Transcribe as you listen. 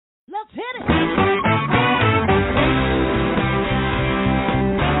Hit it.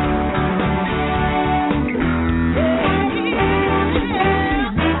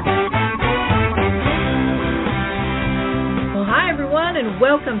 And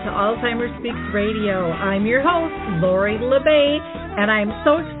welcome to Alzheimer's Speaks Radio. I'm your host, Lori LeBay, and I'm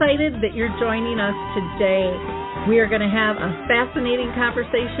so excited that you're joining us today. We are going to have a fascinating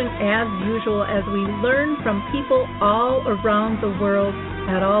conversation as usual as we learn from people all around the world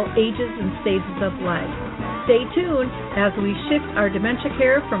at all ages and stages of life. Stay tuned as we shift our dementia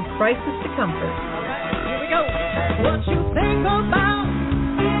care from crisis to comfort. All right, here we go. What you think about,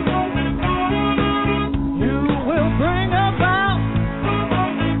 you will bring about.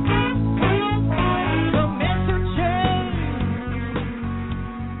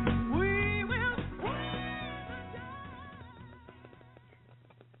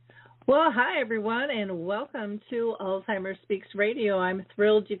 Well, hi, everyone, and welcome to Alzheimer's Speaks Radio. I'm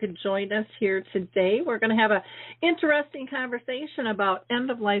thrilled you could join us here today. We're going to have an interesting conversation about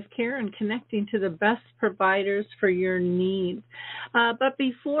end-of-life care and connecting to the best providers for your needs. But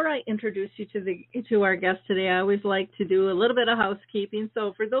before I introduce you to our guest today, I always like to do a little bit of housekeeping.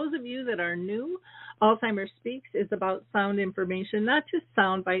 So for those of you that are new, Alzheimer's Speaks is about sound information, not just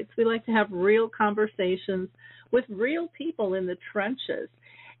sound bites. We like to have real conversations with real people in the trenches.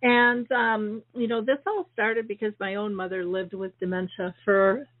 And, this all started because my own mother lived with dementia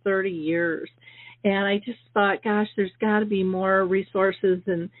for 30 years. And I just thought, gosh, there's got to be more resources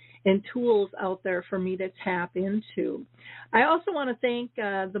and tools out there for me to tap into. I also want to thank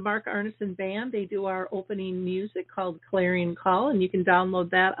the Mark Arneson Band. They do our opening music called Clarion Call, and you can download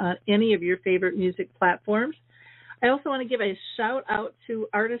that on any of your favorite music platforms. I also want to give a shout out to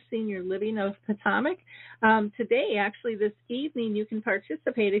Artist Senior Living of Potomac. Today, actually this evening, you can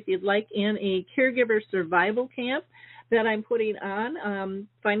participate if you'd like in a caregiver survival camp that I'm putting on,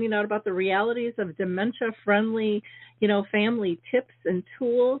 finding out about the realities of dementia-friendly, family tips and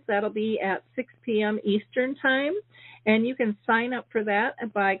tools. That'll be at 6 p.m. Eastern Time, and you can sign up for that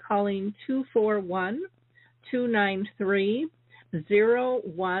by calling 241-293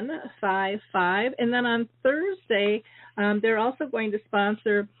 0155. And then on Thursday, they're also going to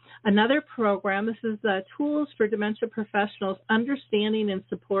sponsor another program. This is Tools for Dementia Professionals, Understanding and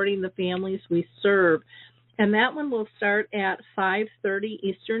Supporting the Families We Serve. And that one will start at 5:30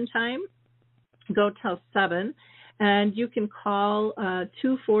 Eastern Time, go till 7. And you can call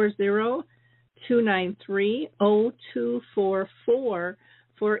 240-293-0244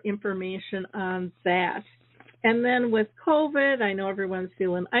 for information on that. And then with COVID, I know everyone's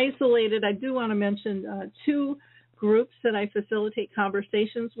feeling isolated. I do want to mention two groups that I facilitate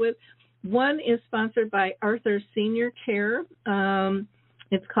conversations with. One is sponsored by Arthur's Senior Care.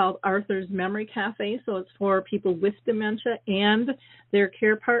 It's called Arthur's Memory Cafe, so it's for people with dementia and their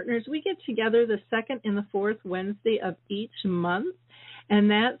care partners. We get together the second and the fourth Wednesday of each month, and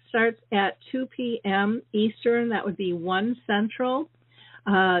that starts at 2 p.m. Eastern. That would be 1 Central.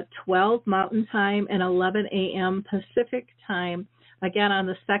 12 Mountain Time, and 11 a.m. Pacific Time. Again, on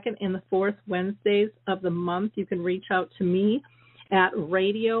the second and the fourth Wednesdays of the month, you can reach out to me at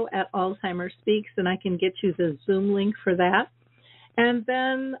radio@Alzheimer's Speaks, and I can get you the Zoom link for that. And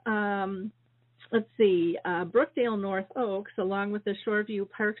then, Brookdale North Oaks, along with the Shoreview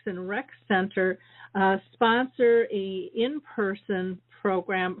Parks and Rec Center, sponsor a in-person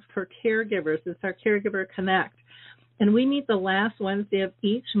program for caregivers. It's our Caregiver Connect. And we meet the last Wednesday of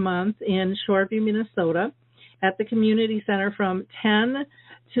each month in Shoreview, Minnesota, at the community center from 10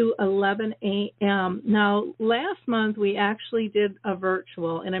 to 11 a.m. Now, last month we actually did a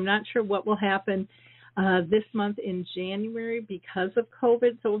virtual, and I'm not sure what will happen this month in January because of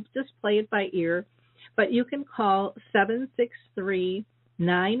COVID, so we'll just play it by ear. But you can call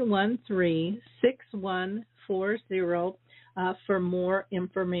 763-913-6140 for more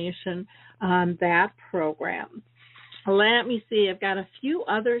information on that program. Let me see. I've got a few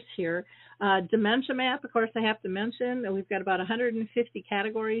others here. Dementia Map, of course, I have to mention. We've got about 150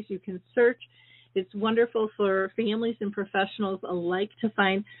 categories you can search. It's wonderful for families and professionals alike to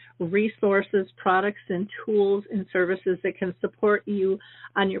find resources, products, and tools and services that can support you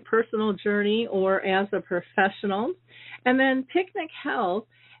on your personal journey or as a professional. And then Picnic Health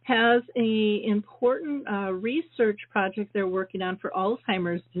has an important research project they're working on for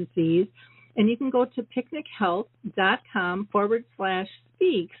Alzheimer's disease. And you can go to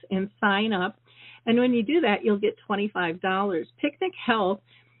picnichealth.com/speaks and sign up. And when you do that, you'll get $25. Picnic Health,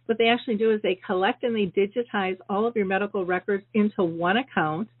 what they actually do is they collect and they digitize all of your medical records into one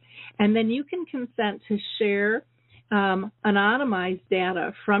account, and then you can consent to share anonymized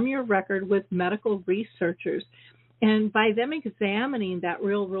data from your record with medical researchers. And by them examining that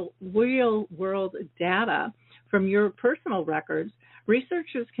real world data from your personal records,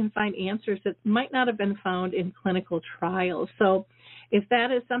 researchers can find answers that might not have been found in clinical trials. So if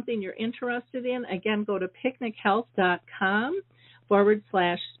that is something you're interested in, again, go to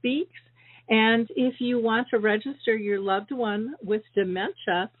picnichealth.com/speaks. And if you want to register your loved one with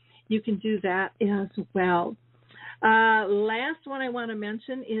dementia, you can do that as well. Last one I want to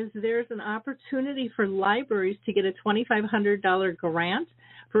mention is there's an opportunity for libraries to get a $2,500 grant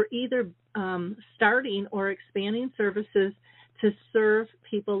for either starting or expanding services to serve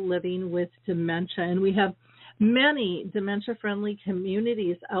people living with dementia. And we have many dementia-friendly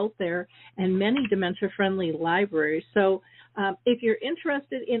communities out there and many dementia-friendly libraries. So if you're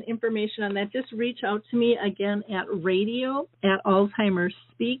interested in information on that, just reach out to me again at radio@Alzheimer's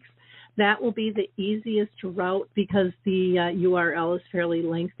Speaks. That will be the easiest route because the URL is fairly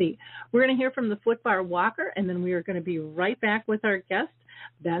lengthy. We're going to hear from the Footbar Walker, and then we are going to be right back with our guest,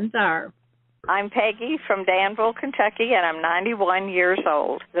 Ben Dar. I'm Peggy from Danville, Kentucky, and I'm 91 years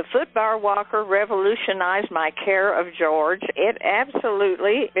old. The Footbar Walker revolutionized my care of George. It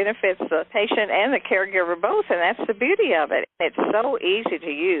absolutely benefits the patient and the caregiver both, and that's the beauty of it. It's so easy to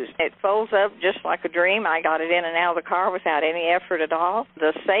use. It folds up just like a dream. I got it in and out of the car without any effort at all.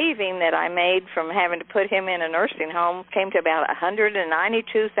 The saving that I made from having to put him in a nursing home came to about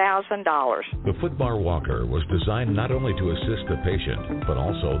 $192,000. The Footbar Walker was designed not only to assist the patient, but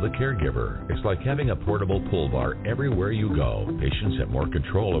also the caregiver. It's like having a portable pull bar everywhere you go. Patients have more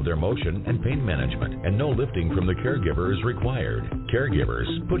control of their motion and pain management, and no lifting from the caregiver is required.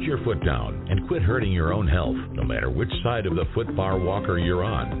 Caregivers, put your foot down and quit hurting your own health, no matter which side of the Footbar Walker you're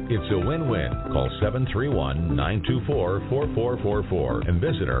on. It's a win-win. Call 731-924-4444 and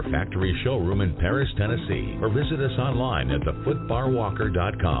visit our factory showroom in Paris, Tennessee, or visit us online at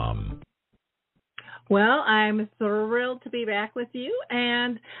thefootbarwalker.com. Well, I'm thrilled to be back with you,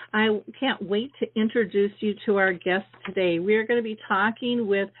 and I can't wait to introduce you to our guest today. We are going to be talking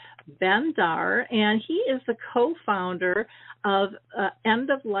with Ben Dar, and he is the co-founder of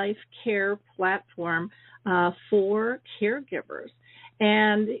End-of-Life Care platform for caregivers.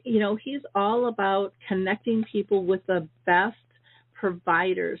 And, you know, he's all about connecting people with the best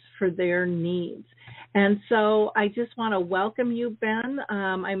providers for their needs. And so I just want to welcome you, Ben.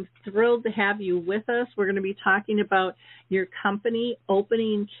 I'm thrilled to have you with us. We're going to be talking about your company,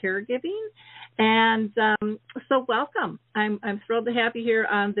 Opening Caregiving. And so welcome. I'm thrilled to have you here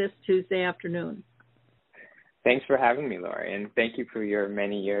on this Tuesday afternoon. Thanks for having me, Lori, and thank you for your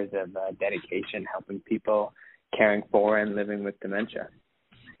many years of dedication helping people caring for and living with dementia.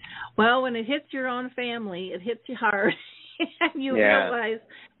 Well, when it hits your own family, it hits you hard. And you realize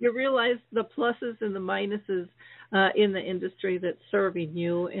the pluses and the minuses in the industry that's serving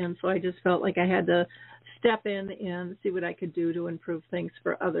you. And so I just felt like I had to step in and see what I could do to improve things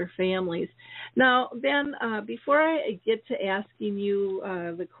for other families. Now, Ben, before I get to asking you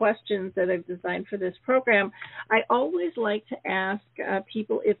the questions that I've designed for this program, I always like to ask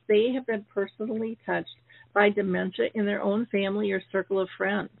people if they have been personally touched by dementia in their own family or circle of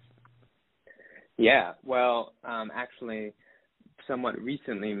friends. Yeah, well, actually, somewhat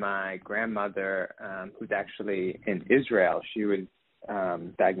recently, my grandmother, who's actually in Israel, she was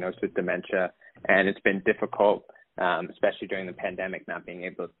diagnosed with dementia, and it's been difficult, especially during the pandemic, not being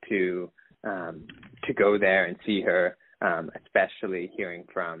able to go there and see her, especially hearing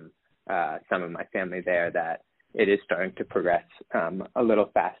from some of my family there that it is starting to progress a little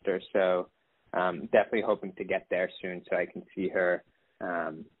faster. So definitely hoping to get there soon so I can see her.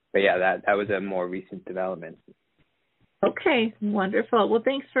 But yeah, that was a more recent development. Okay, wonderful. Well,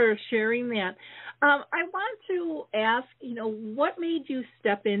 thanks for sharing that. I want to ask, what made you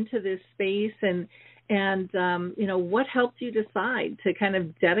step into this space and what helped you decide to kind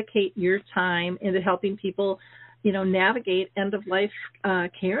of dedicate your time into helping people, navigate end-of-life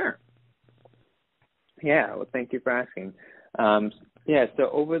care? Yeah, well, thank you for asking. So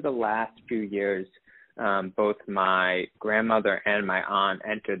over the last few years, both my grandmother and my aunt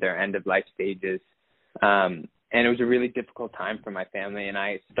entered their end-of-life stages, and it was a really difficult time for my family, and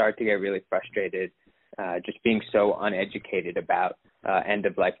I started to get really frustrated just being so uneducated about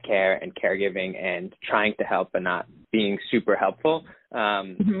end-of-life care and caregiving and trying to help but not being super helpful.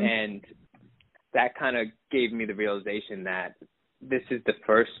 And that kind of gave me the realization that this is the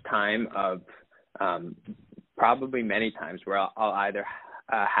first time of probably many times where I'll either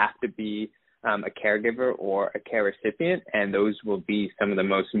have to be a caregiver or a care recipient, and those will be some of the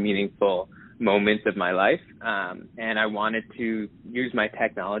most meaningful moments of my life. And I wanted to use my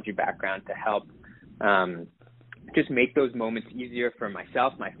technology background to help just make those moments easier for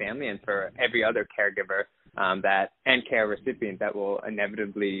myself, my family, and for every other caregiver that and care recipient that will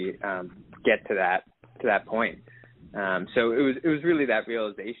inevitably get to that point. So it was really that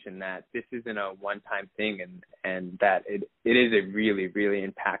realization that this isn't a one-time thing, and that it is a really, really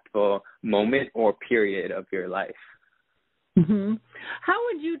impactful moment or period of your life. Mm-hmm. How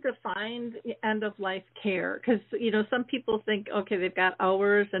would you define end-of-life care? Because, some people think, okay, they've got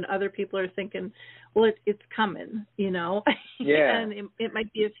hours, and other people are thinking, well, it's coming, Yeah. and it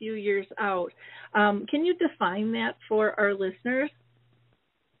might be a few years out. Can you define that for our listeners?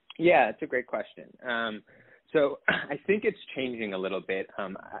 Yeah, it's a great question. So I think it's changing a little bit.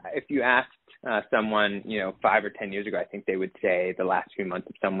 If you asked someone, 5 or 10 years ago, I think they would say the last few months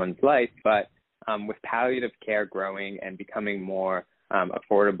of someone's life. But with palliative care growing and becoming more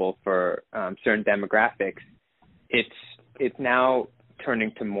affordable for certain demographics, it's now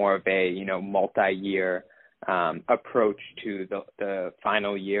turning to more of a multi-year approach to the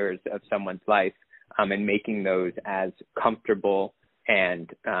final years of someone's life, and making those as comfortable and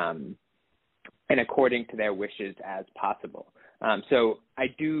according to their wishes as possible. So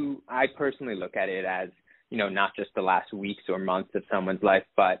I personally look at it as, not just the last weeks or months of someone's life,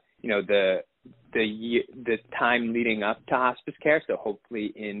 but, the time leading up to hospice care. So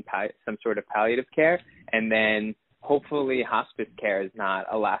hopefully in some sort of palliative care, and then hopefully hospice care is not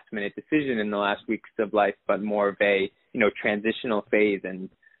a last minute decision in the last weeks of life, but more of a, transitional phase and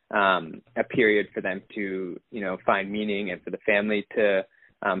a period for them to, find meaning, and for the family to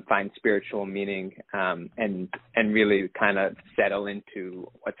find spiritual meaning, and really kind of settle into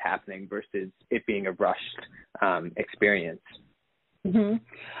what's happening versus it being a rushed experience. Mm-hmm.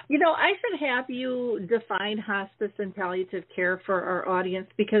 I should have you define hospice and palliative care for our audience,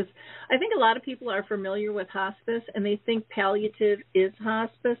 because I think a lot of people are familiar with hospice and they think palliative is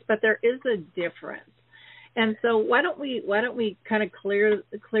hospice, but there is a difference. And so why don't we kind of clear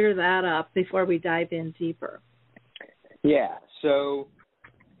that up before we dive in deeper? Yeah. So,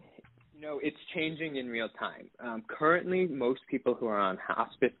 it's changing in real time. Currently, most people who are on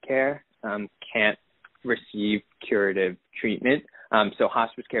hospice care can't receive curative treatment. So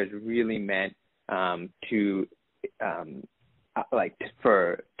hospice care is really meant to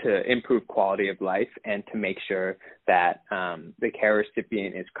improve quality of life and to make sure that the care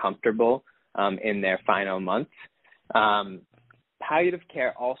recipient is comfortable in their final months. Palliative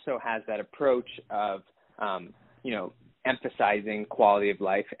care also has that approach of, emphasizing quality of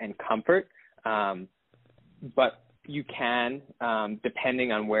life and comfort. But you can,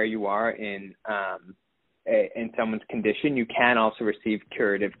 depending on where you are in someone's condition, you can also receive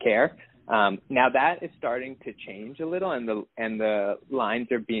curative care. Now that is starting to change a little, and the lines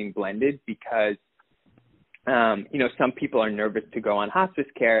are being blended because, some people are nervous to go on hospice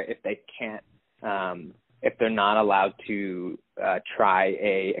care if they can't, if they're not allowed to try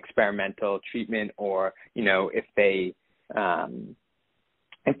a experimental treatment, or if they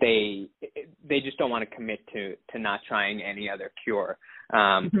just don't want to commit to not trying any other cure.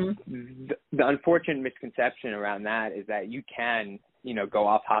 The unfortunate misconception around that is that you can, go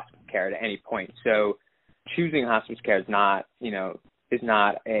off hospice care at any point. So choosing hospice care is not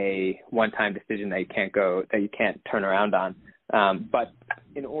a one-time decision that you can't turn around on. But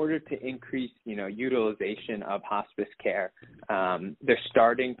in order to increase, utilization of hospice care, there's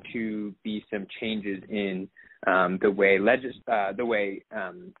starting to be some changes in the way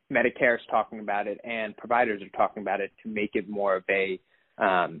Medicare is talking about it and providers are talking about it, to make it more of a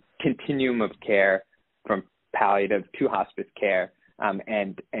continuum of care from palliative to hospice care,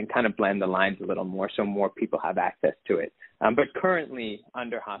 and kind of blend the lines a little more so more people have access to it. But currently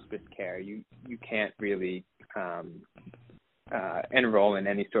under hospice care, you can't really enroll in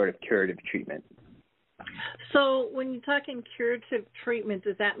any sort of curative treatment. So when you're talking curative treatment,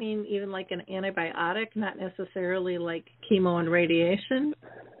 does that mean even like an antibiotic, not necessarily like chemo and radiation?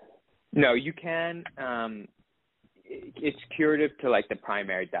 No, you can. It's curative to like the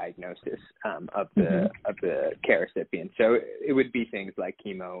primary diagnosis of the care recipient. So it would be things like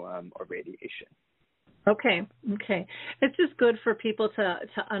chemo or radiation. Okay. It's just good for people to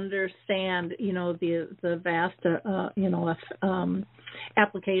understand, the vast,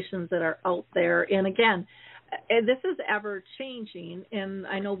 applications that are out there. And again, this is ever changing. And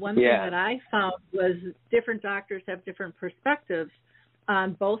I know one thing that I found was different doctors have different perspectives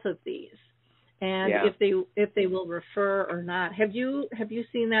on both of these, and if they will refer or not. Have you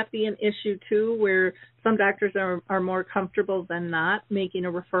seen that be an issue too, where some doctors are more comfortable than not making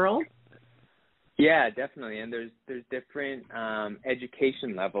a referral? Yeah, definitely. And there's different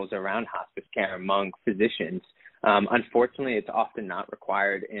education levels around hospice care among physicians. Unfortunately, it's often not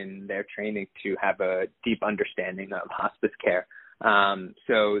required in their training to have a deep understanding of hospice care.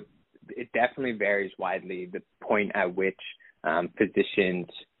 So it definitely varies widely, the point at which physicians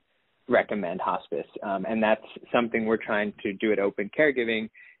recommend hospice. And that's something we're trying to do at Open Caregiving,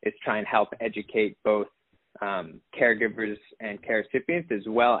 is try and help educate both caregivers and care recipients, as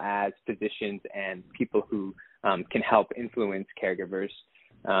well as physicians and people who can help influence caregivers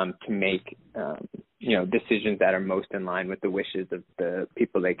to make decisions that are most in line with the wishes of the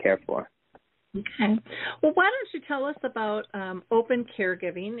people they care for. Okay. Well, why don't you tell us about Open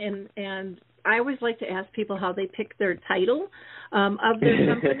Caregiving, and I always like to ask people how they pick their title of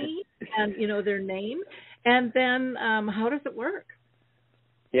their company and, their name, and then how does it work?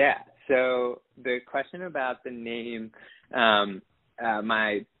 Yeah. So the question about the name,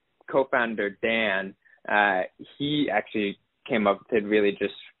 my co-founder, Dan, he actually came up with it really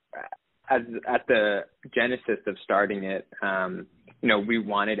just at the genesis of starting it. We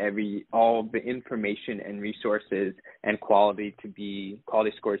wanted all the information and resources and quality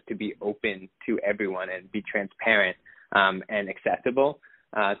scores to be open to everyone and be transparent and accessible.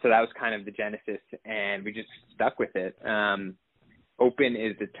 So that was kind of the genesis, and we just stuck with it. Open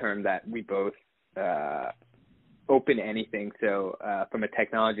is the term that we both open anything. So from a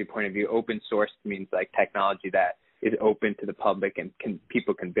technology point of view, open source means like technology that is open to the public and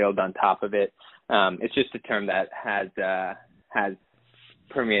people can build on top of it. It's just a term that has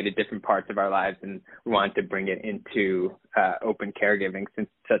permeated different parts of our lives, and we wanted to bring it into Open Caregiving since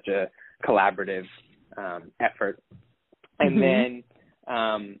it's such a collaborative effort. And then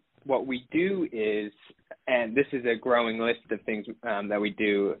what we do is, and this is a growing list of things that we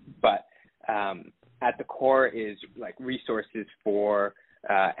do, but at the core is like resources for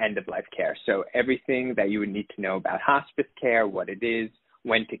end-of-life care. So everything that you would need to know about hospice care, what it is,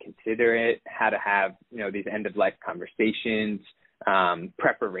 when to consider it, how to have, these end-of-life conversations,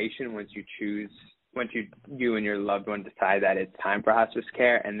 preparation once you and your loved one decide that it's time for hospice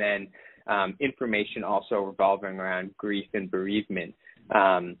care, and then information also revolving around grief and bereavement.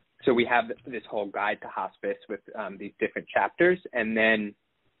 So we have this whole guide to hospice with these different chapters, and then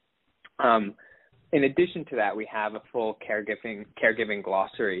in addition to that, we have a full caregiving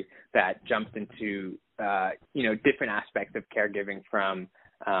glossary that jumps into different aspects of caregiving, from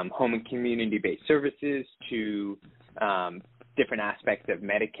home and community-based services to different aspects of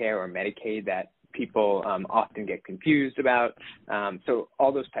Medicare or Medicaid that people often get confused about. So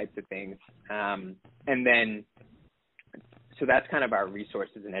all those types of things. So that's kind of our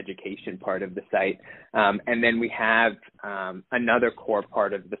resources and education part of the site. And then we have another core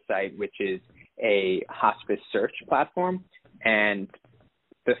part of the site, which is a hospice search platform. And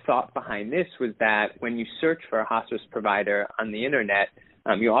the thought behind this was that when you search for a hospice provider on the internet,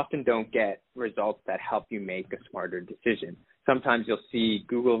 you often don't get results that help you make a smarter decision. Sometimes you'll see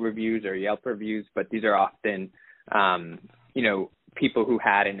Google reviews or Yelp reviews, but these are often, people who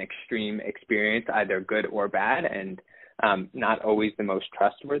had an extreme experience, either good or bad, and not always the most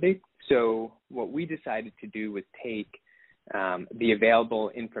trustworthy. So what we decided to do was take the available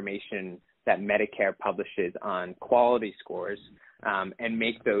information that Medicare publishes on quality scores and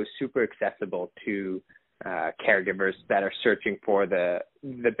make those super accessible to caregivers that are searching for the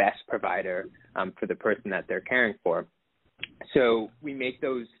best provider for the person that they're caring for. So we make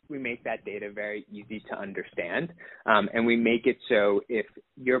that data very easy to understand, and we make it so if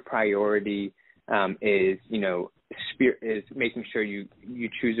your priority is making sure you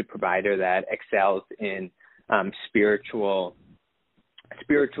choose a provider that excels in spiritual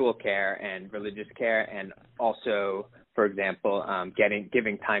care and religious care, and also, for example,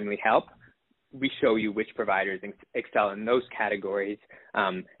 giving timely help, we show you which providers excel in those categories,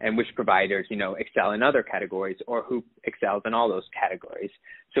 and which providers, excel in other categories, or who excels in all those categories.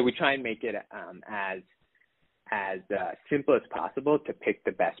 So we try and make it as simple as possible to pick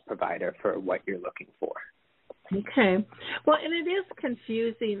the best provider for what you're looking for. Okay. Well, and it is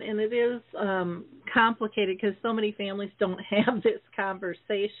confusing, and it is complicated because so many families don't have this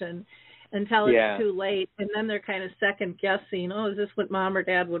conversation until it's too late, and then they're kind of second guessing, is this what mom or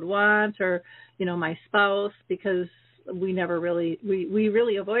dad would want, or, my spouse, because we never really, we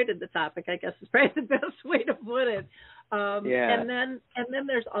really avoided the topic, I guess is probably the best way to put it. And then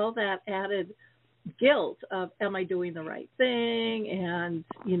there's all that added guilt of, am I doing the right thing? And,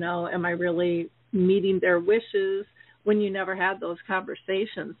 am I really meeting their wishes, when you never had those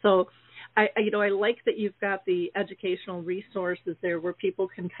conversations? So I like that you've got the educational resources there where people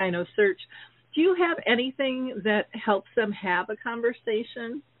can kind of search. Do you have anything that helps them have a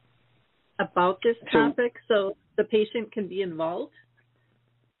conversation about this topic so the patient can be involved?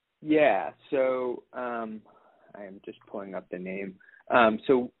 Yeah. So I am just pulling up the name.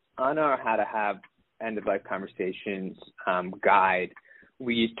 So on our How to Have End-of-Life Conversations guide,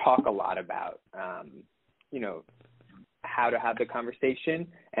 we talk a lot about, how to have the conversation.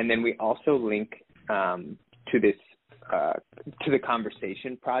 And then we also link to the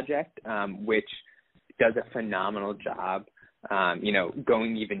Conversation Project, which does a phenomenal job,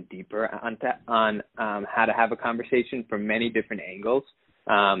 going even deeper on how to have a conversation from many different angles.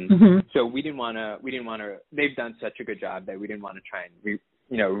 So we didn't want to, they've done such a good job that we didn't want to try and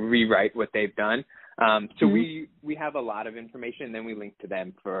rewrite what they've done. So we have a lot of information, and then we link to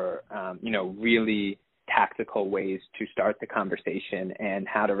them for, really tactical ways to start the conversation and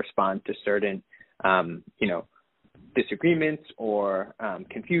how to respond to certain, disagreements or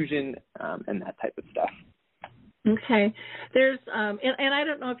confusion and that type of stuff. Okay. There's, and I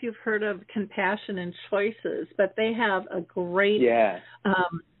don't know if you've heard of Compassion and Choices, but they have a great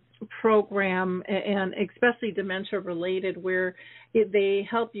program, and especially dementia related, where they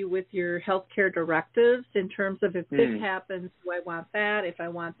help you with your healthcare directives in terms of if this happens, do I want that? If I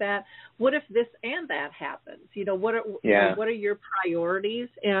want that, what if this and that happens? What are your priorities?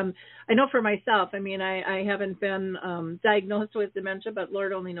 And I know for myself, I haven't been diagnosed with dementia, but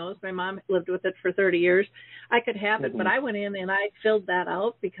Lord only knows. My mom lived with it for 30 years. I could have it, but I went in and I filled that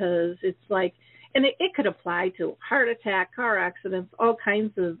out because it's like, and it could apply to heart attack, car accidents, all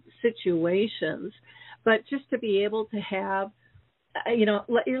kinds of situations. But just to be able to have,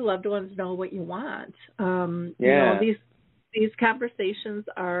 let your loved ones know what you want. These conversations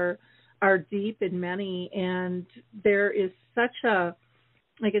are deep in many, and there is such a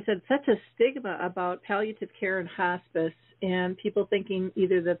stigma about palliative care and hospice, and people thinking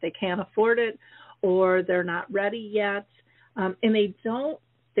either that they can't afford it or they're not ready yet, and they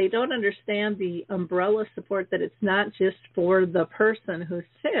don't understand the umbrella support, that it's not just for the person who's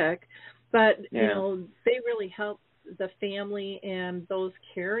sick, but they really help the family and those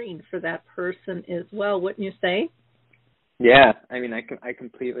caring for that person as well, wouldn't you say? Yeah, I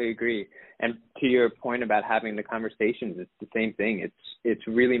completely agree. And to your point about having the conversations, it's the same thing. It's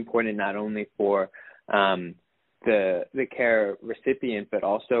really important not only for the care recipient, but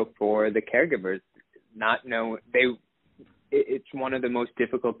also for the caregivers. It's one of the most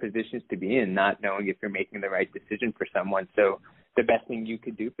difficult positions to be in, not knowing if you're making the right decision for someone. So the best thing you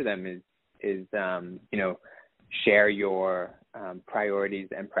could do for them is share your priorities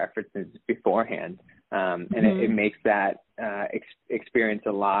and preferences beforehand, and it makes that experience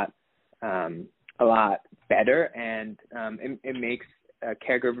a lot better, and it makes a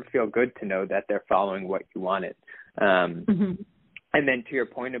caregiver feel good to know that they're following what you wanted. And then to your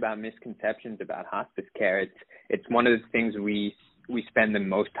point about misconceptions about hospice care, it's one of the things we spend the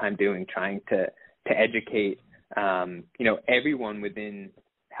most time doing, trying to educate everyone within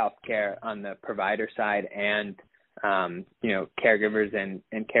healthcare on the provider side and caregivers and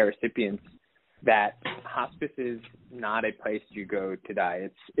care recipients, that hospice is not a place you go to die.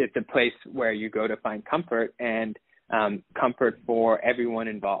 It's a place where you go to find comfort, and comfort for everyone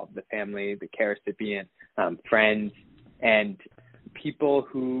involved, the family, the care recipient, friends, and people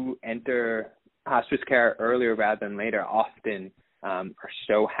who enter hospice care earlier rather than later often are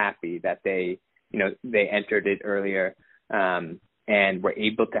so happy that they entered it earlier, and were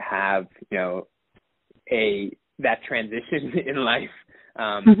able to have that transition in life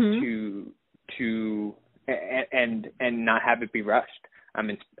to and not have it be rushed.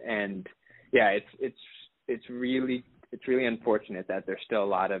 It's really unfortunate that there's still a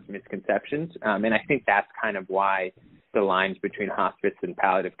lot of misconceptions, and I think that's kind of why the lines between hospice and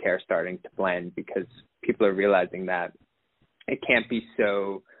palliative care are starting to blend, because people are realizing that it can't be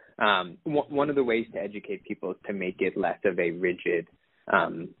so. One of the ways to educate people is to make it less of a rigid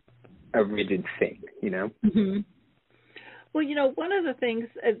thing, Well, one of the things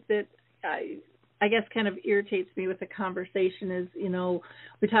that I guess kind of irritates me with the conversation is,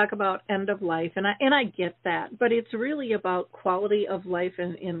 we talk about end of life, and I get that, but it's really about quality of life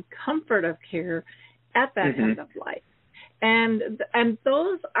and comfort of care at that end of life. And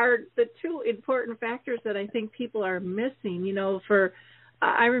those are the two important factors that I think people are missing.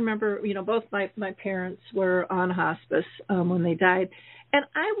 I remember, both my parents were on hospice when they died, and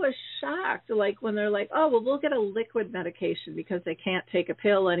I was shocked, like when they're like, oh, well, we'll get a liquid medication because they can't take a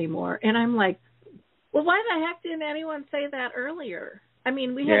pill anymore. And I'm like, well, why the heck didn't anyone say that earlier?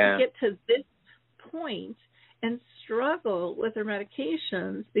 We had to get to this point and struggle with her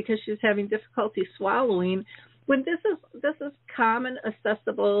medications because she's having difficulty swallowing, when this is common,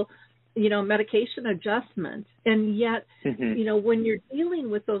 accessible, medication adjustment. And yet, when you're dealing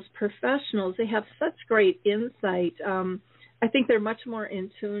with those professionals, they have such great insight. I think they're much more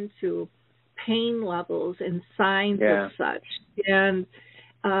in tune to pain levels and signs of such. And,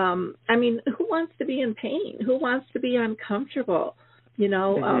 who wants to be in pain? Who wants to be uncomfortable?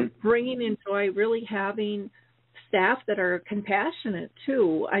 bringing in joy, really having staff that are compassionate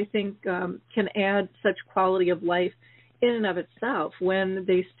too, I think can add such quality of life in and of itself when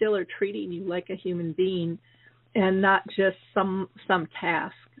they still are treating you like a human being and not just some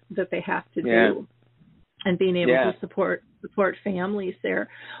task that they have to do, and being able to support families there.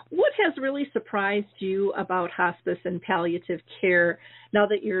 What has really surprised you about hospice and palliative care now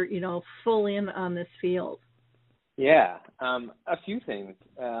that you're, full in on this field? Yeah, a few things.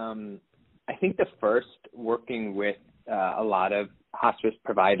 I think the first, working with a lot of hospice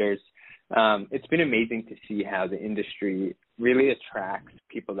providers, it's been amazing to see how the industry really attracts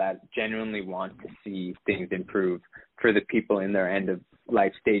people that genuinely want to see things improve for the people in their end of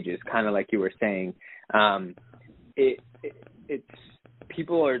life stages. Kind of like you were saying, it's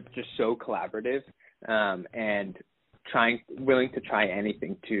people are just so collaborative and willing to try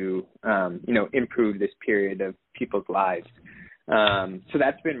anything to improve this period of people's lives. So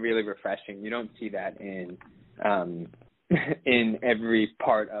that's been really refreshing. You don't see that in every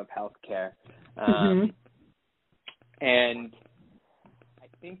part of healthcare. And I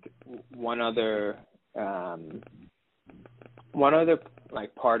think one other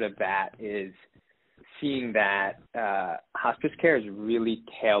part of that is seeing that hospice care is really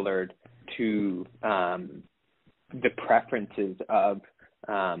tailored to the preferences of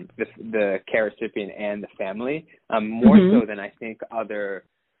the care recipient and the family, more so than I think other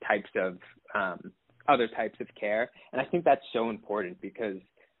types of care. And I think that's so important because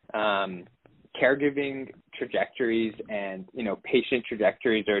caregiving trajectories and patient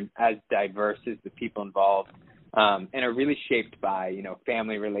trajectories are as diverse as the people involved, and are really shaped by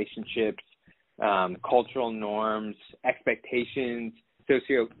family relationships, cultural norms, expectations,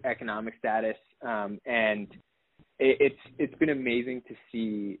 socioeconomic status, and it's been amazing to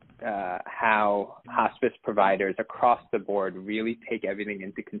see how hospice providers across the board really take everything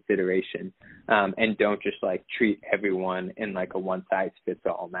into consideration, and don't just treat everyone in a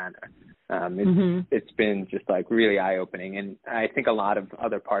one-size-fits-all manner. It's been just really eye-opening, and I think a lot of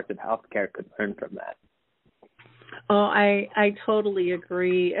other parts of healthcare could learn from that. Oh, I totally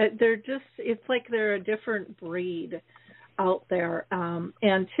agree. It's like they're a different breed out there.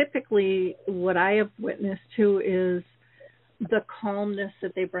 And typically what I have witnessed too is the calmness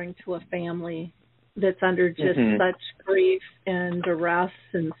that they bring to a family that's under just such grief and duress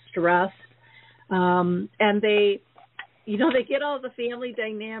and stress. And they get all the family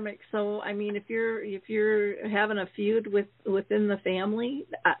dynamics. So, I mean, if you're having a feud within the family,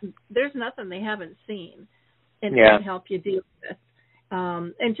 there's nothing they haven't seen and can help you deal with.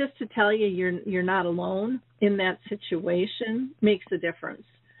 And just to tell you, you're not alone in that situation makes a difference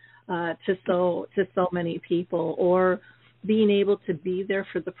to so many people. Or being able to be there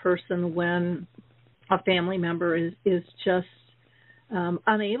for the person when a family member is just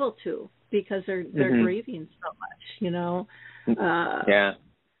unable to because they're grieving so much.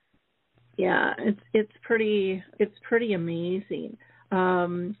 It's pretty amazing.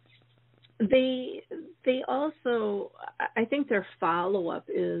 They also, I think their follow-up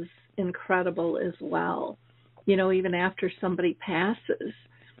is incredible as well. Even after somebody passes,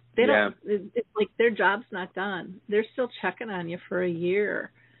 they don't, it's like their job's not done. They're still checking on you for a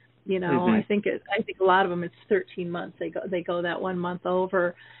year. I think a lot of them, it's 13 months. They go that 1 month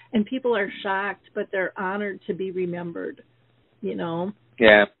over, and people are shocked, but they're honored to be remembered, And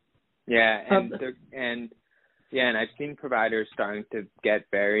I've seen providers starting to get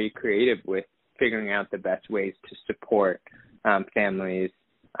very creative with figuring out the best ways to support families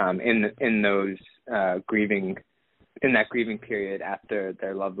in those grieving period after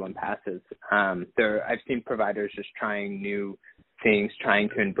their loved one passes. I've seen providers just trying new things, trying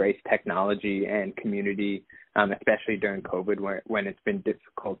to embrace technology and community, especially during COVID, when it's been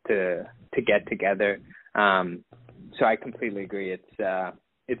difficult to get together. So I completely agree.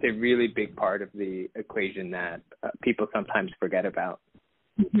 It's a really big part of the equation that people sometimes forget about.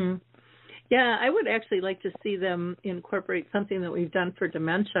 Yeah, I would actually like to see them incorporate something that we've done for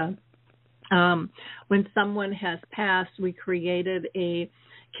dementia. When someone has passed, we created a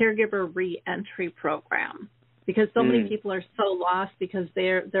caregiver re-entry program because so many people are so lost because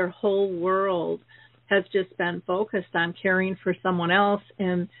their whole world has just been focused on caring for someone else.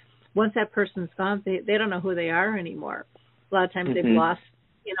 And once that person's gone, they don't know who they are anymore. A lot of times they've lost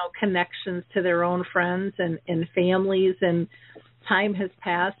connections to their own friends and families, and time has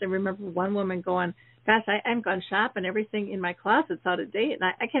passed. I remember one woman going, gosh, I'm gone shopping. Everything in my closet's out of date, and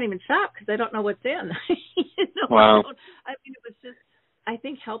I can't even shop because I don't know what's in. Wow. It was just, I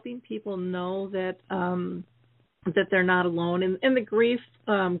think, helping people know that that they're not alone. And the grief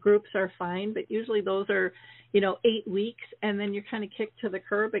groups are fine, but usually those are, 8 weeks, and then you're kind of kicked to the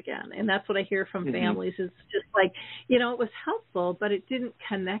curb again. And that's what I hear from families. It's just like, it was helpful, but it didn't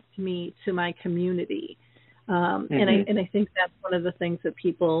connect me to my community. And I think that's one of the things that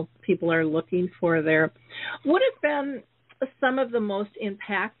people are looking for there. What have been some of the most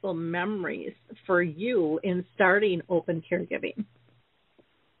impactful memories for you in starting Open Caregiving?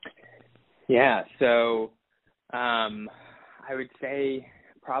 Yeah, so I would say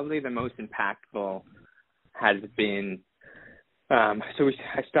probably the most impactful has been,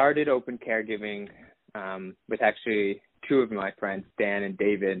 I started Open Caregiving with actually two of my friends, Dan and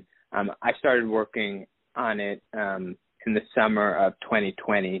David. I started working on it in the summer of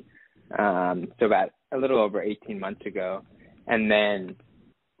 2020, so about a little over 18 months ago. And then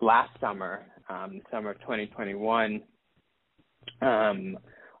last summer, the summer of 2021,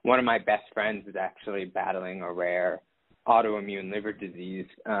 one of my best friends is actually battling a rare autoimmune liver disease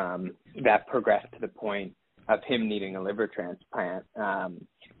that progressed to the point of him needing a liver transplant.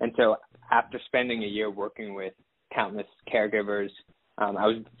 And so after spending a year working with countless caregivers, I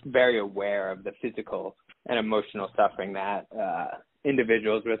was very aware of the physical and emotional suffering that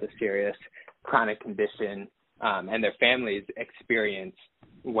individuals with a serious chronic condition and their families experience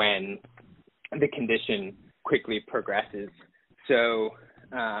when the condition quickly progresses. So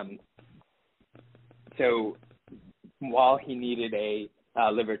while he needed a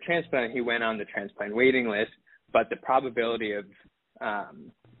liver transplant, he went on the transplant waiting list, but the probability of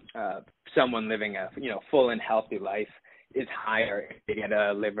someone living a full and healthy life is higher if they get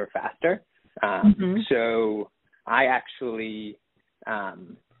a liver faster. So I actually,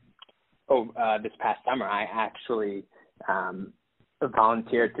 this past summer, I actually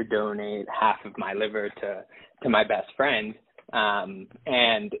volunteered to donate half of my liver to my best friend,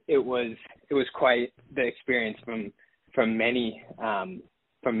 and it was quite the experience from many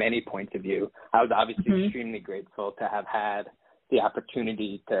points of view. I was obviously extremely grateful to have had the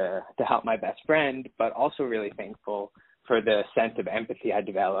opportunity to help my best friend, but also really thankful for the sense of empathy I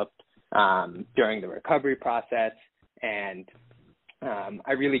developed during the recovery process. And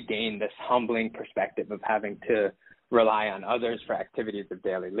I really gained this humbling perspective of having to rely on others for activities of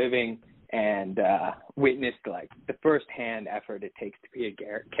daily living, and witnessed like the firsthand effort it takes to be a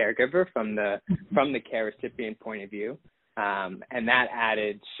caregiver from the care recipient point of view. And that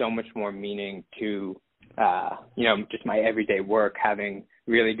added so much more meaning to, just my everyday work, having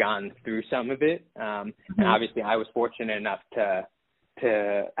really gone through some of it. And obviously I was fortunate enough to,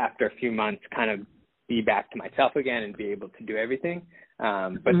 after a few months, kind of be back to myself again and be able to do everything.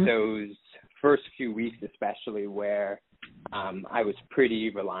 But those first few weeks, especially where I was pretty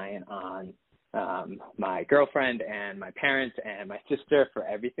reliant on my girlfriend and my parents and my sister for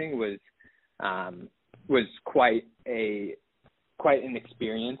everything, was quite an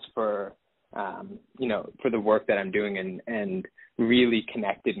experience for the work that I'm doing, and really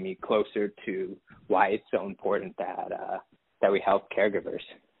connected me closer to why it's so important that we help caregivers.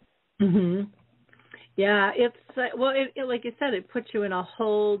 Yeah, it's like you said, it puts you in a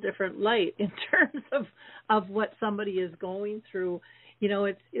whole different light in terms of what somebody is going through.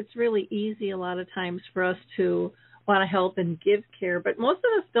 It's really easy a lot of times for us to want to help and give care, but most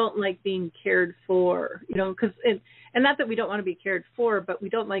of us don't like being cared for, because and not that we don't want to be cared for, but we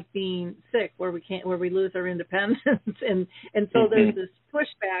don't like being sick where we lose our independence, and so there's this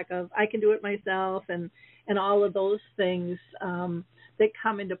pushback of I can do it myself, and all of those things that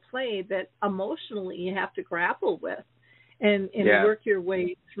come into play that emotionally you have to grapple with and work your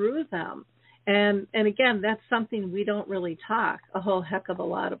way through them. And again, that's something we don't really talk a whole heck of a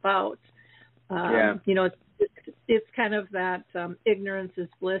lot about. It's kind of that ignorance is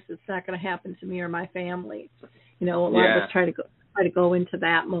bliss. It's not going to happen to me or my family. A lot of us try to go into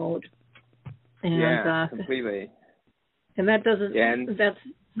that mode. And, completely. And that doesn't. That's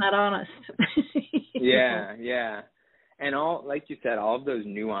not honest. And all, like you said, all of those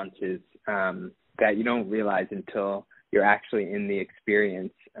nuances that you don't realize until you're actually in the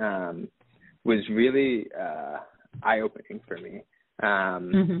experience was really eye-opening for me.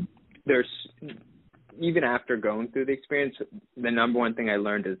 There's, even after going through the experience, the number one thing I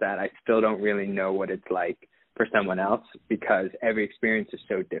learned is that I still don't really know what it's like for someone else, because every experience is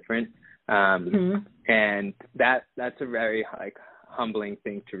so different. And that's a very humbling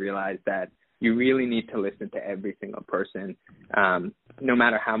thing to realize, that you really need to listen to every single person. No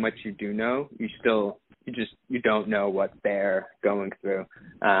matter how much you do know, you don't know what they're going through.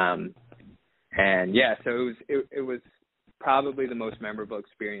 So it was probably the most memorable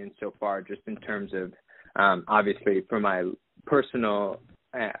experience so far, just in terms of obviously for my personal,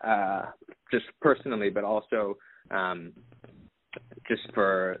 just personally, but also just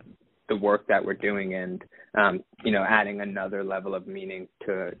for the work that we're doing and, adding another level of meaning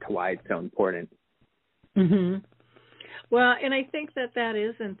to why it's so important. Mm-hmm. Well, and I think that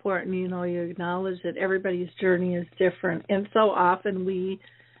is important. You acknowledge that everybody's journey is different. And so often we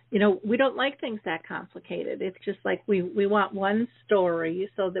don't like things that complicated. It's just like we want one story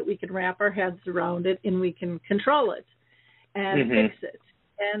so that we can wrap our heads around it and we can control it and fix it.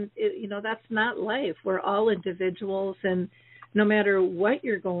 And, that's not life. We're all individuals, and no matter what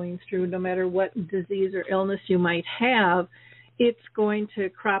you're going through, no matter what disease or illness you might have, it's going to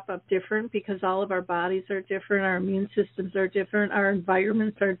crop up different because all of our bodies are different, our immune systems are different, our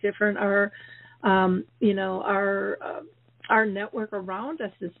environments are different, our network around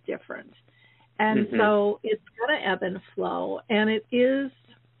us is different. And so it's going to ebb and flow. And it is,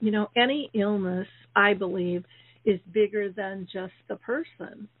 any illness, I believe, is bigger than just the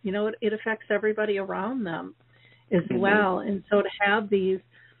person. It affects everybody around them as well. And so to have these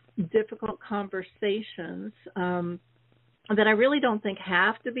difficult conversations that I really don't think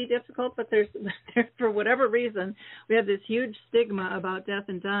have to be difficult, but there's for whatever reason, we have this huge stigma about death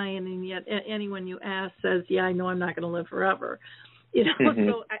and dying, and yet anyone you ask says, yeah, I know I'm not going to live forever. So I kind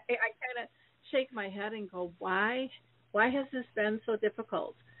of shake my head and go, why has this been so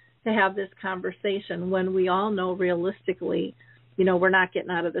difficult to have this conversation when we all know realistically, we're not getting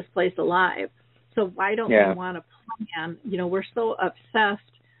out of this place alive. So why don't we want to plan? We're so obsessed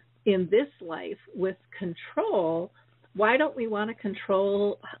in this life with control. Why don't we want to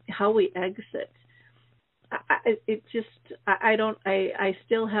control how we exit? I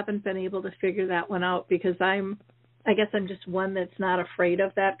still haven't been able to figure that one out because I guess I'm just one that's not afraid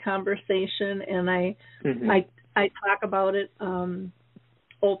of that conversation, and I talk about it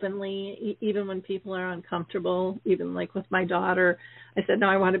openly, even when people are uncomfortable. Even like with my daughter, I said, no,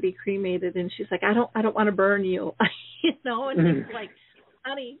 I want to be cremated, and she's like, I don't want to burn you, and it's like,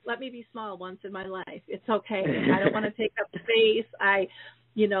 honey, let me be small once in my life. It's okay. I don't want to take up space.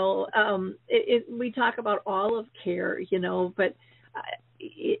 We talk about all of care, but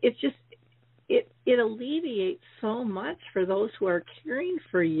it's just, it alleviates so much for those who are caring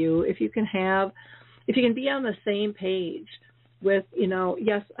for you if you can be on the same page with,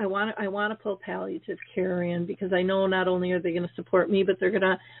 yes, I want to pull palliative care in because I know not only are they going to support me, but they're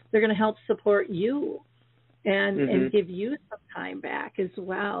going to help support you. And give you some time back as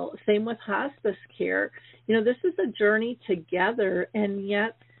well. Same with hospice care. This is a journey together, and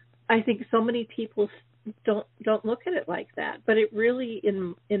yet I think so many people don't look at it like that. But it really,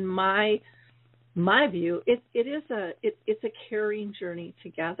 in my view, it's a caring journey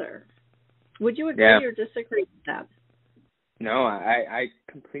together. Would you agree or disagree with that? No, I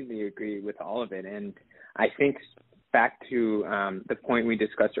completely agree with all of it, and I think back to the point we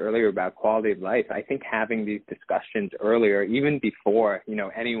discussed earlier about quality of life, I think having these discussions earlier, even before,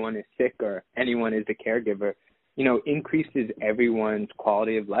 anyone is sick or anyone is a caregiver, increases everyone's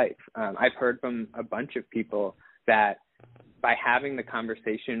quality of life. I've heard from a bunch of people that by having the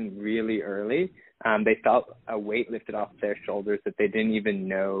conversation really early, they felt a weight lifted off their shoulders that they didn't even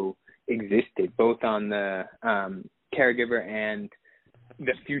know existed, both on the caregiver and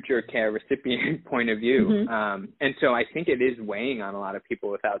the future care recipient point of view. And so I think it is weighing on a lot of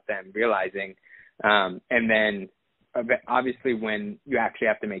people without them realizing. And then obviously when you actually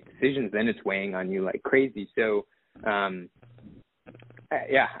have to make decisions, then it's weighing on you like crazy. So, I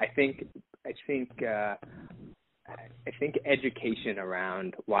think education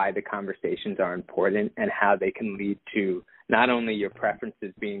around why the conversations are important and how they can lead to not only your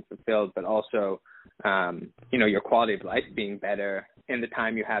preferences being fulfilled, but also, your quality of life being better in the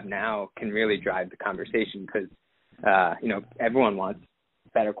time you have now can really drive the conversation because, everyone wants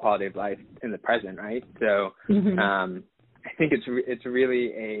better quality of life in the present, right? So I think it's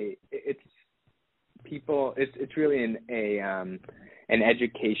really an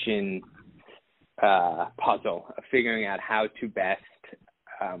education puzzle of figuring out how to best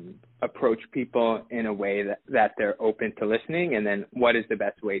approach people in a way that they're open to listening, and then what is the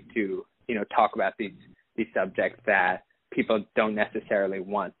best way to talk about these subjects that people don't necessarily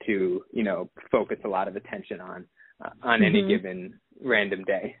want to focus a lot of attention on any given random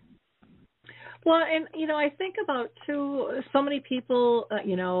day. Well, and I think about too, so many people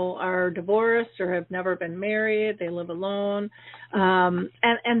are divorced or have never been married, they live alone,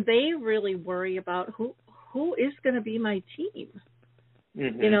 and they really worry about who is going to be my team.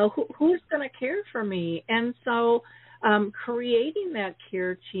 Who's going to care for me? And so creating that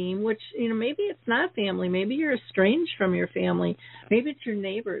care team, which, maybe it's not family, maybe you're estranged from your family, maybe it's your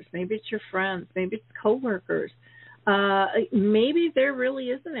neighbors, maybe it's your friends, maybe it's coworkers. maybe there really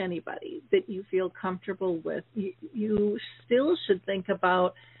isn't anybody that you feel comfortable with. You still should think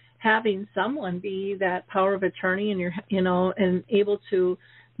about having someone be that power of attorney and able to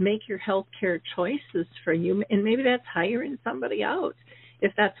make your healthcare choices for you. And maybe that's hiring somebody out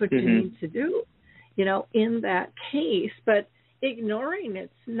if that's what you need to do, in that case. But ignoring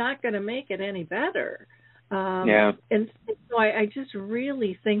it's not going to make it any better. And so I just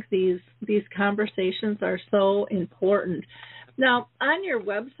really think these conversations are so important. Now, on your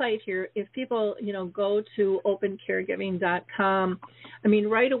website here, if people, go to opencaregiving.com,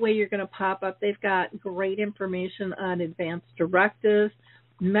 right away you're going to pop up. They've got great information on advanced directives,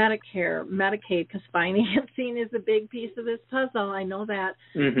 Medicare, Medicaid, because financing is a big piece of this puzzle. I know that.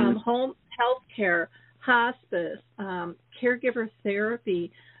 Home health care, hospice, caregiver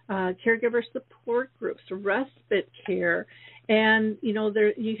therapy, caregiver support groups, respite care, and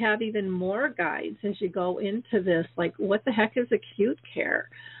there you have even more guides as you go into this, like what the heck is acute care?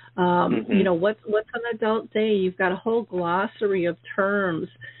 What's an adult day? You've got a whole glossary of terms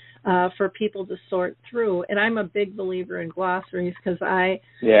for people to sort through, and I'm a big believer in glossaries because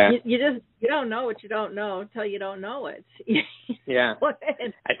you don't know what you don't know until you don't know it.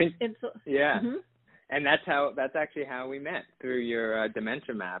 I think And that's actually how we met, through your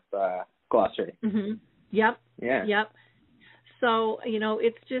Dementia Map glossary. Yep. So,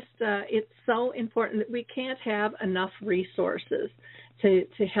 it's just, it's so important that we can't have enough resources to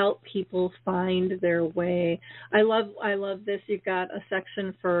help people find their way. I love this. You've got a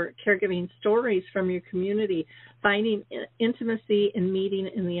section for caregiving stories from your community, finding intimacy and meeting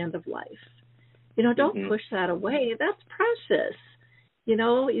in the end of life. Don't push that away. That's precious.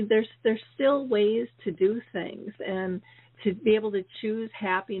 There's still ways to do things, and to be able to choose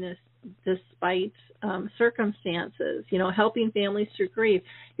happiness despite circumstances, helping families through grief.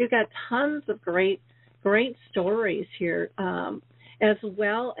 You've got tons of great stories here, as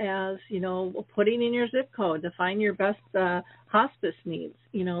well as, putting in your zip code to find your best hospice needs,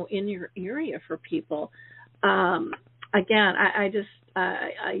 in your area for people. Again, I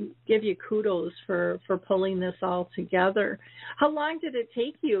give you kudos for pulling this all together. How long did it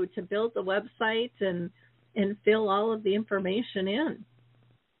take you to build the website and fill all of the information in?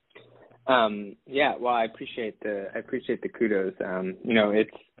 Well, I appreciate the kudos.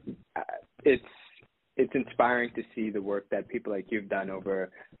 It's inspiring to see the work that people like you've done over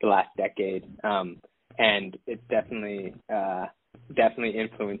the last decade, and it definitely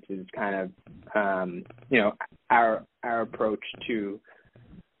influences kind of our approach to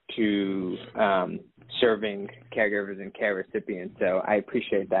serving caregivers and care recipients. So I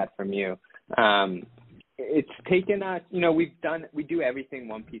appreciate that from you. It's taken us, we do everything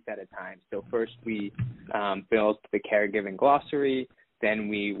one piece at a time. So first we built the caregiving glossary, then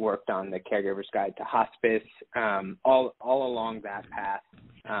we worked on the Caregiver's Guide to Hospice. All along that path,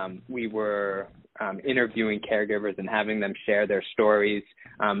 we were interviewing caregivers and having them share their stories,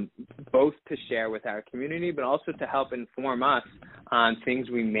 both to share with our community, but also to help inform us on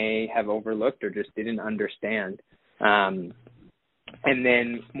things we may have overlooked or just didn't understand. And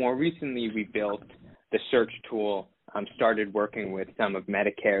then more recently, we built the search tool, started working with some of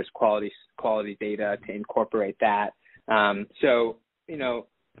Medicare's quality data to incorporate that. So,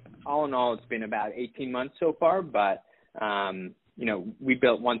 all in all, it's been about 18 months so far, but, we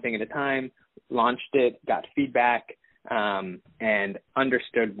built one thing at a time, launched it, got feedback, and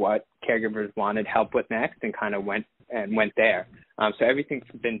understood what caregivers wanted help with next, and kind of went there. So everything's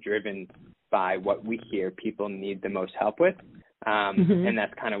been driven by what we hear people need the most help with, and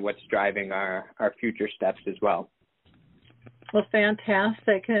that's kind of what's driving our future steps as well. Well,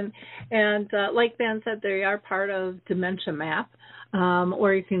 fantastic. And like Ben said, they are part of Dementia Map,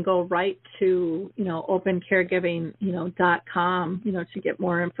 or you can go right to, opencaregiving.com, to get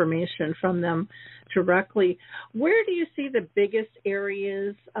more information from them directly. Where do you see the biggest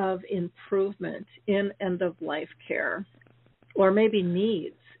areas of improvement in end-of-life care, or maybe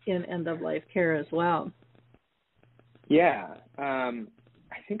needs in end-of-life care as well? Yeah, I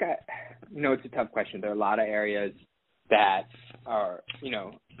think it's a tough question. There are a lot of areas that are,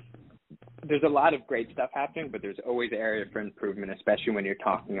 there's a lot of great stuff happening, but there's always an area for improvement, especially when you're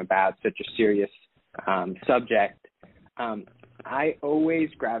talking about such a serious subject. I always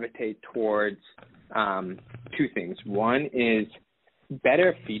gravitate towards two things. One is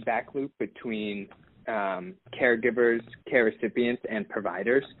better feedback loop between caregivers, care recipients, and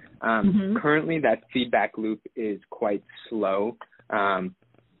providers. Currently, that feedback loop is quite slow,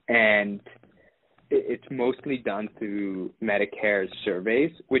 and it's mostly done through Medicare's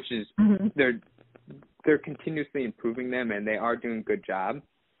surveys, which is they're continuously improving them, and they are doing a good job.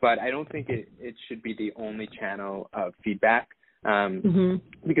 but I don't think it should be the only channel of feedback.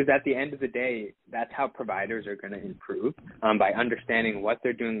 Because at the end of the day, that's how providers are going to improve, by understanding what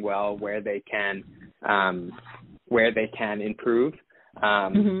they're doing well, where they can improve,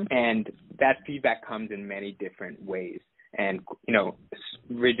 and that feedback comes in many different ways. And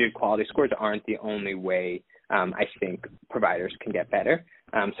rigid quality scores aren't the only way I think providers can get better.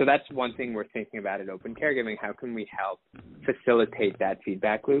 So that's one thing we're thinking about at Open Caregiving. How can we help facilitate that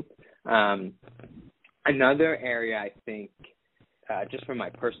feedback loop? Another area I think, just from my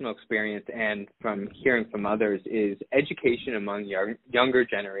personal experience and from hearing from others, is education among younger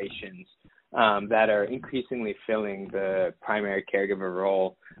generations that are increasingly filling the primary caregiver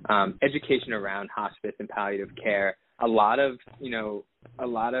role. Education around hospice and palliative care. A lot of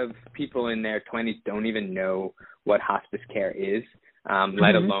people in their 20s don't even know what hospice care is,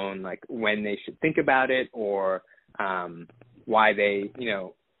 let alone like when they should think about it, or why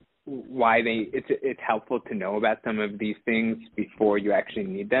it's helpful to know about some of these things before you actually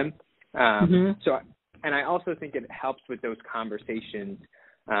need them. So, and I also think it helps with those conversations,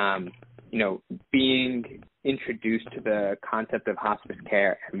 being introduced to the concept of hospice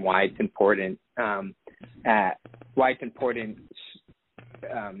care and why it's important.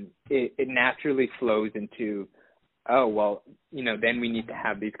 It naturally flows into, then we need to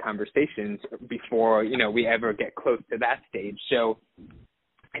have these conversations before, we ever get close to that stage. So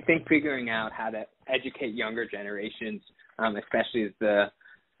I think figuring out how to educate younger generations, especially as the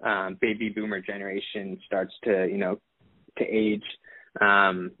baby boomer generation starts to age,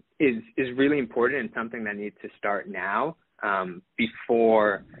 is really important, and something that needs to start now,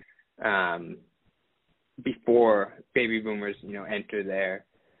 before baby boomers enter their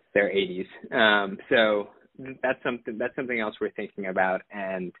 80s. So that's something else we're thinking about,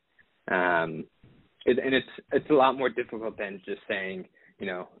 and it's a lot more difficult than just saying,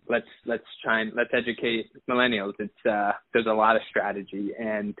 let's educate millennials. It's there's a lot of strategy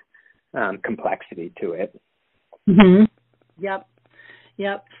and complexity to it.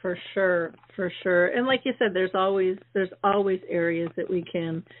 Yep, for sure. And like you said, there's always areas that we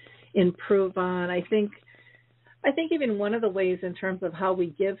can improve on. I think even one of the ways in terms of how we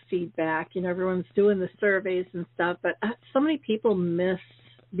give feedback, everyone's doing the surveys and stuff, but so many people miss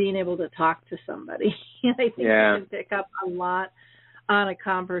being able to talk to somebody. I think you can pick up a lot on a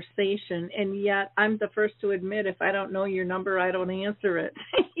conversation, and yet I'm the first to admit, if I don't know your number, I don't answer it.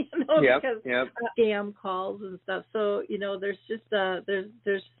 Because scam calls and stuff. So there's just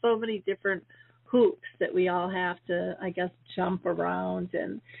there's so many different hoops that we all have to, I guess, jump around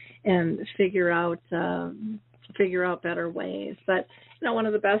and figure out better ways. But one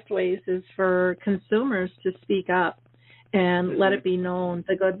of the best ways is for consumers to speak up and let it be known,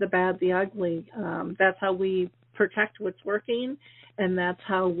 the good, the bad, the ugly. That's how we protect what's working, and that's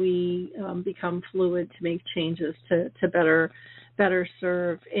how we become fluid to make changes to better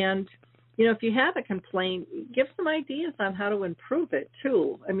serve. And if you have a complaint, give some ideas on how to improve it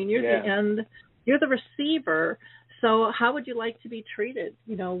too. I mean, you're the end, you're the receiver. So how would you like to be treated?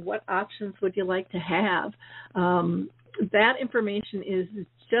 What options would you like to have? That information is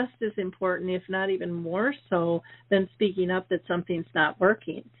just as important, if not even more so, than speaking up that something's not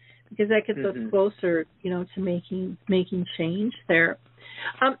working, because that gets us closer, to making change there.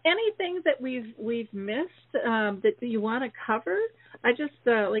 Anything that we've missed that you want to cover? I just,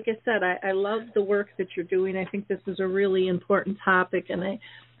 like I said, I love the work that you're doing. I think this is a really important topic, and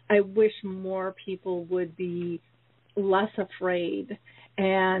I wish more people would be less afraid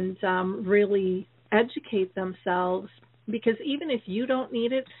and really educate themselves, because even if you don't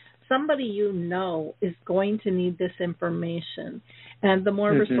need it, somebody is going to need this information. And the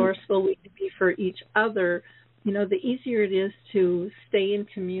more resourceful we can be for each other, the easier it is to stay in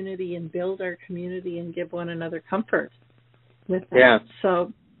community and build our community and give one another comfort with that. Yeah.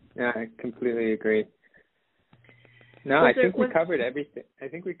 So. Yeah, I completely agree. No, I think we covered everything.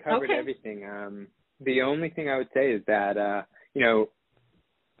 Everything. The only thing I would say is that,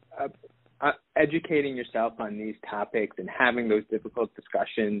 educating yourself on these topics and having those difficult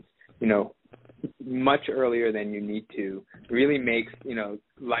discussions, much earlier than you need to, really makes,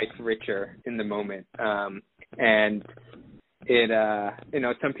 life richer in the moment. And it,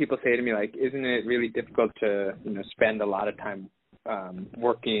 some people say to me, like, isn't it really difficult to, spend a lot of time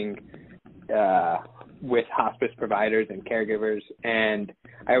working with hospice providers and caregivers? And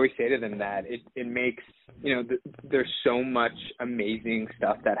I always say to them that it makes, there's so much amazing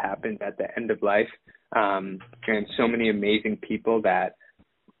stuff that happens at the end of life, and so many amazing people that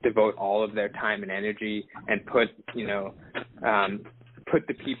devote all of their time and energy and put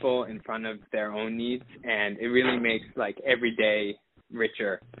the people in front of their own needs, and it really makes like every day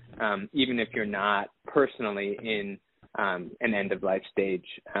richer. even if you're not personally in an end of life stage.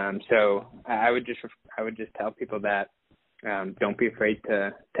 So I would just tell people that don't be afraid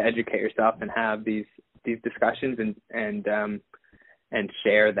to educate yourself and have these discussions and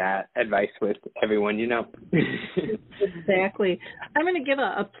share that advice with everyone you know. Exactly. I'm going to give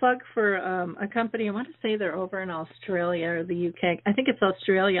a plug for a company. I want to say they're over in Australia or the UK. I think it's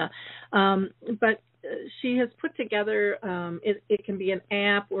Australia. But she has put together, it can be an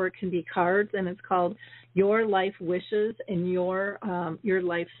app or it can be cards, and it's called Your Life Wishes and Your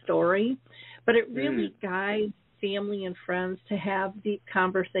Life Story. But it really guides family and friends to have deep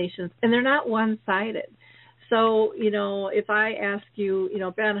conversations, and they're not one-sided. So, if I ask you,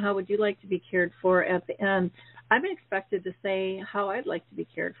 Ben, how would you like to be cared for at the end, I'm expected to say how I'd like to be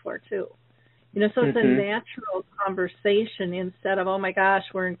cared for too. So it's a natural conversation instead of, oh my gosh,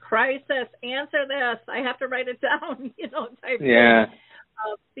 we're in crisis, answer this, I have to write it down, type thing.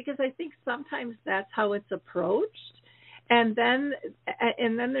 Because I think sometimes that's how it's approached. And then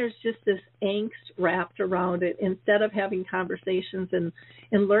there's just this angst wrapped around it instead of having conversations and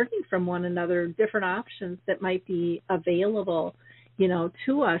learning from one another different options that might be available,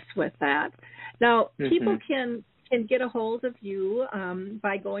 to us with that. Now, people can get a hold of you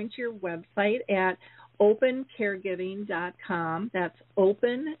by going to your website at opencaregiving.com. That's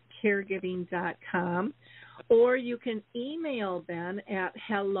opencaregiving.com. Or you can email Ben at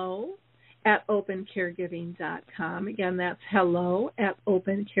hello@opencaregiving.com. Again, that's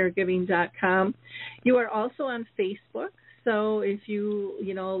hello@opencaregiving.com. You are also on Facebook. So if you,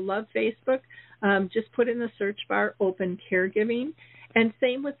 love Facebook, just put in the search bar Open Caregiving. And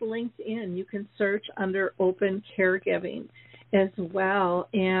same with LinkedIn. You can search under Open Caregiving as well.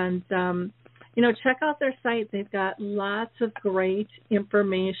 And, check out their site. They've got lots of great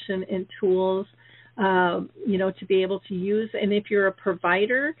information and tools, to be able to use. And if you're a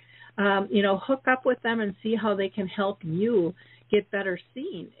provider, hook up with them and see how they can help you get better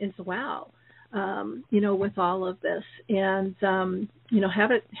seen as well, with all of this. And,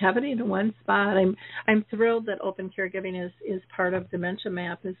 have it in one spot. I'm thrilled that Open Caregiving is part of Dementia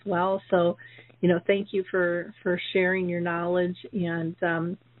Map as well. So, thank you for sharing your knowledge and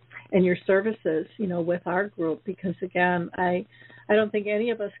your services, with our group, because again, I don't think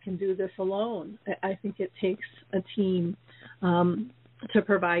any of us can do this alone. I think it takes a team, to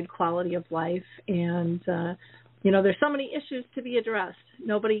provide quality of life, and there's so many issues to be addressed.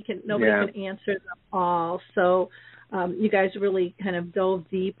 Nobody can answer them all. So you guys really kind of dove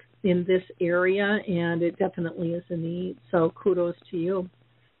deep in this area, and it definitely is a need. So kudos to you.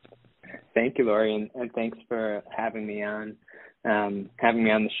 Thank you, Lori, and thanks for having me on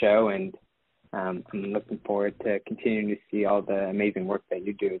the show. And I'm looking forward to continuing to see all the amazing work that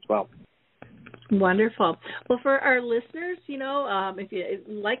you do as well. Wonderful. Well, for our listeners, if you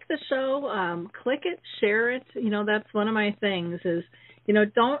like the show, click it, share it. That's one of my things is,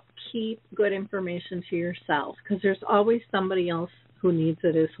 don't keep good information to yourself, because there's always somebody else who needs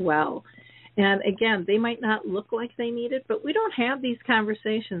it as well. And again, they might not look like they need it, but we don't have these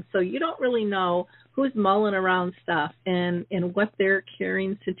conversations, so you don't really know who's mulling around stuff and what their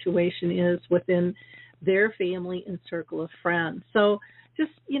caring situation is within their family and circle of friends. So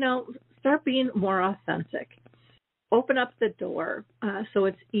just, start being more authentic. Open up the door so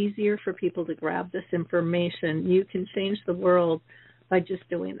it's easier for people to grab this information. You can change the world by just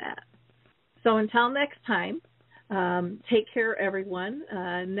doing that. So until next time, take care, everyone.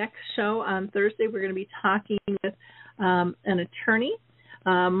 Next show on Thursday, we're going to be talking with an attorney,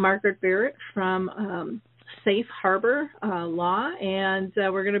 Margaret Barrett from Safe Harbor Law, and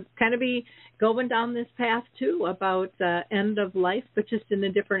we're going to kind of be going down this path too about end of life, but just in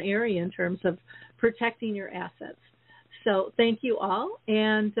a different area in terms of protecting your assets. So thank you all,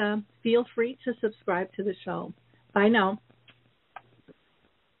 and feel free to subscribe to the show. Bye now.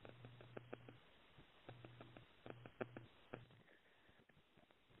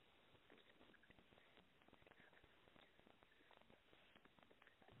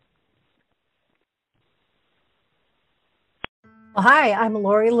 Well, hi, I'm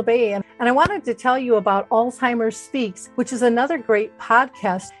Lori LeBay, and I wanted to tell you about Alzheimer's Speaks, which is another great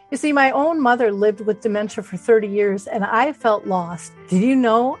podcast. You see, my own mother lived with dementia for 30 years, and I felt lost. Did you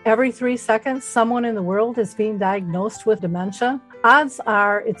know every 3 seconds someone in the world is being diagnosed with dementia? Odds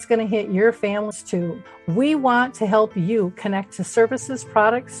are it's going to hit your families too. We want to help you connect to services,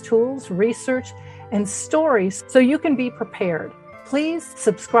 products, tools, research, and stories so you can be prepared. Please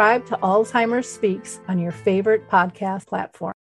subscribe to Alzheimer's Speaks on your favorite podcast platform.